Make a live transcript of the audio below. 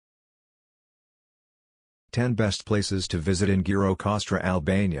10 Best Places to Visit in Gjirokastra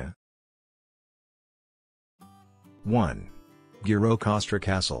Albania. 1. Gjirokastra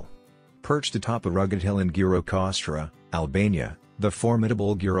Castle. Perched atop a rugged hill in Gjirokastra, Albania, the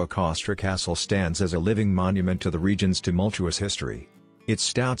formidable Gjirokastra Castle stands as a living monument to the region's tumultuous history. Its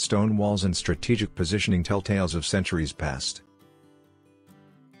stout stone walls and strategic positioning tell tales of centuries past.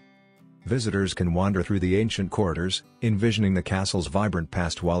 Visitors can wander through the ancient corridors, envisioning the castle's vibrant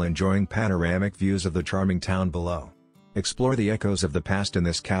past while enjoying panoramic views of the charming town below. Explore the echoes of the past in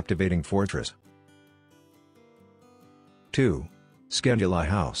this captivating fortress. 2. Skeduli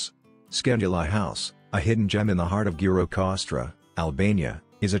House. Skeduli House, a hidden gem in the heart of Gjirokastra, Albania,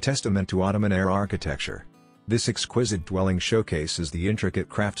 is a testament to Ottoman-era architecture. This exquisite dwelling showcases the intricate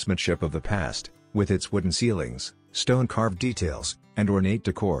craftsmanship of the past, with its wooden ceilings, stone-carved details, and ornate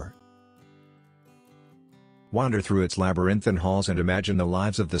decor. Wander through its labyrinthine halls and imagine the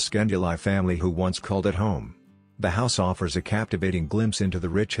lives of the Skeduli family who once called it home. The house offers a captivating glimpse into the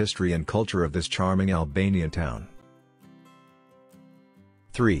rich history and culture of this charming Albanian town.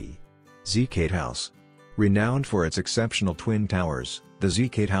 3. g-trav House. Renowned for its exceptional twin towers, the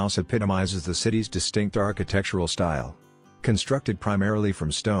g-trav House epitomizes the city's distinct architectural style. Constructed primarily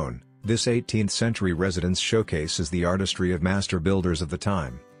from stone, this 18th-century residence showcases the artistry of master builders of the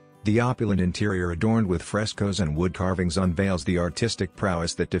time. The opulent interior adorned with frescoes and wood carvings unveils the artistic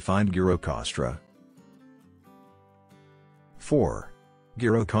prowess that defined Gjirokastra. 4.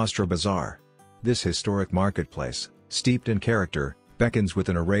 Gjirokastra Bazaar. This historic marketplace, steeped in character, beckons with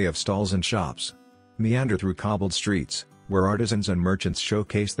an array of stalls and shops. Meander through cobbled streets, where artisans and merchants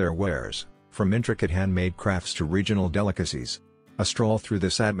showcase their wares, from intricate handmade crafts to regional delicacies. A stroll through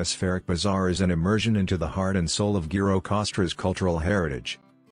this atmospheric bazaar is an immersion into the heart and soul of Gjirokastra's cultural heritage.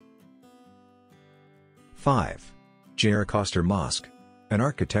 5. Gjirokastra Mosque. An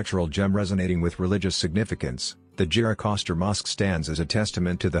architectural gem resonating with religious significance, the Gjirokastra Mosque stands as a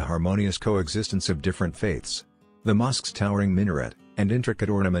testament to the harmonious coexistence of different faiths. The mosque's towering minaret and intricate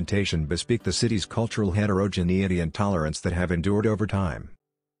ornamentation bespeak the city's cultural heterogeneity and tolerance that have endured over time.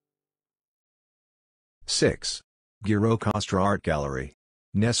 6. Gjirokastra Art Gallery.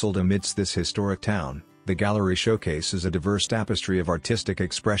 Nestled amidst this historic town, the gallery showcases a diverse tapestry of artistic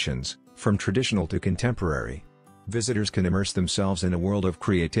expressions, from traditional to contemporary. Visitors can immerse themselves in a world of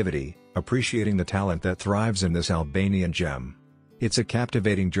creativity, appreciating the talent that thrives in this Albanian gem. It's a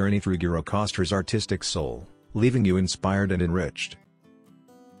captivating journey through Gjirokastra's artistic soul, leaving you inspired and enriched.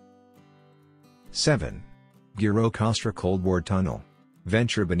 7. Gjirokastra Cold War Tunnel.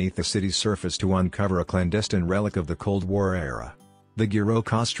 Venture beneath the city's surface to uncover a clandestine relic of the Cold War era. The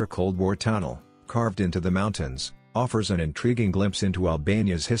Gjirokastra Cold War Tunnel, carved into the mountains, offers an intriguing glimpse into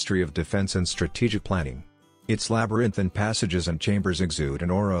Albania's history of defense and strategic planning. Its labyrinthine passages and chambers exude an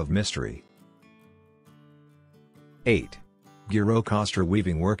aura of mystery. 8. Gjirokastra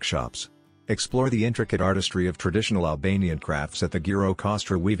Weaving Workshops. Explore the intricate artistry of traditional Albanian crafts at the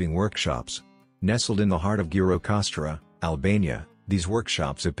Gjirokastra Weaving Workshops. Nestled in the heart of Gjirokastra, Albania, these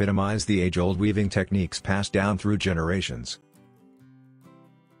workshops epitomize the age-old weaving techniques passed down through generations.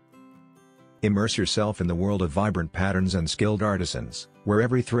 Immerse yourself in the world of vibrant patterns and skilled artisans, where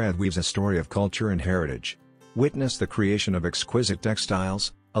every thread weaves a story of culture and heritage. Witness the creation of exquisite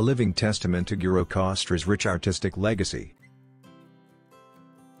textiles, a living testament to Gjirokastra's rich artistic legacy.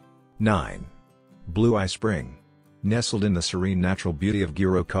 9. Blue Eye Spring. Nestled in the serene natural beauty of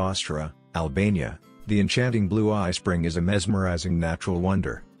Gjirokastra, Albania, the enchanting Blue Eye Spring is a mesmerizing natural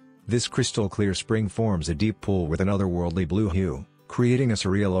wonder. This crystal-clear spring forms a deep pool with an otherworldly blue hue, creating a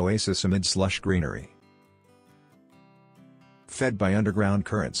surreal oasis amidst lush greenery. Fed by underground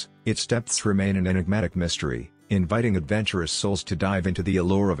currents, its depths remain an enigmatic mystery, inviting adventurous souls to dive into the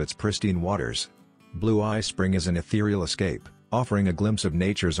allure of its pristine waters. Blue Eye Spring is an ethereal escape, offering a glimpse of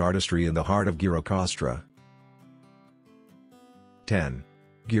nature's artistry in the heart of Gjirokastra. 10.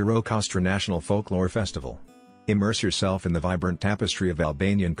 Gjirokastra National Folklore Festival. Immerse yourself in the vibrant tapestry of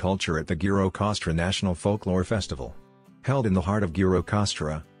Albanian culture at the Gjirokastra National Folklore Festival. Held in the heart of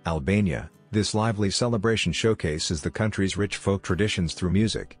Gjirokastra, Albania, this lively celebration showcases the country's rich folk traditions through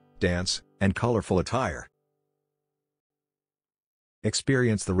music, dance, and colorful attire.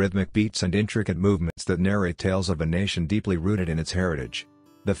 Experience the rhythmic beats and intricate movements that narrate tales of a nation deeply rooted in its heritage.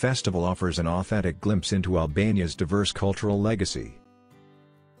 The festival offers an authentic glimpse into Albania's diverse cultural legacy.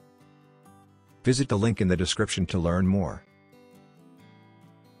 Visit the link in the description to learn more.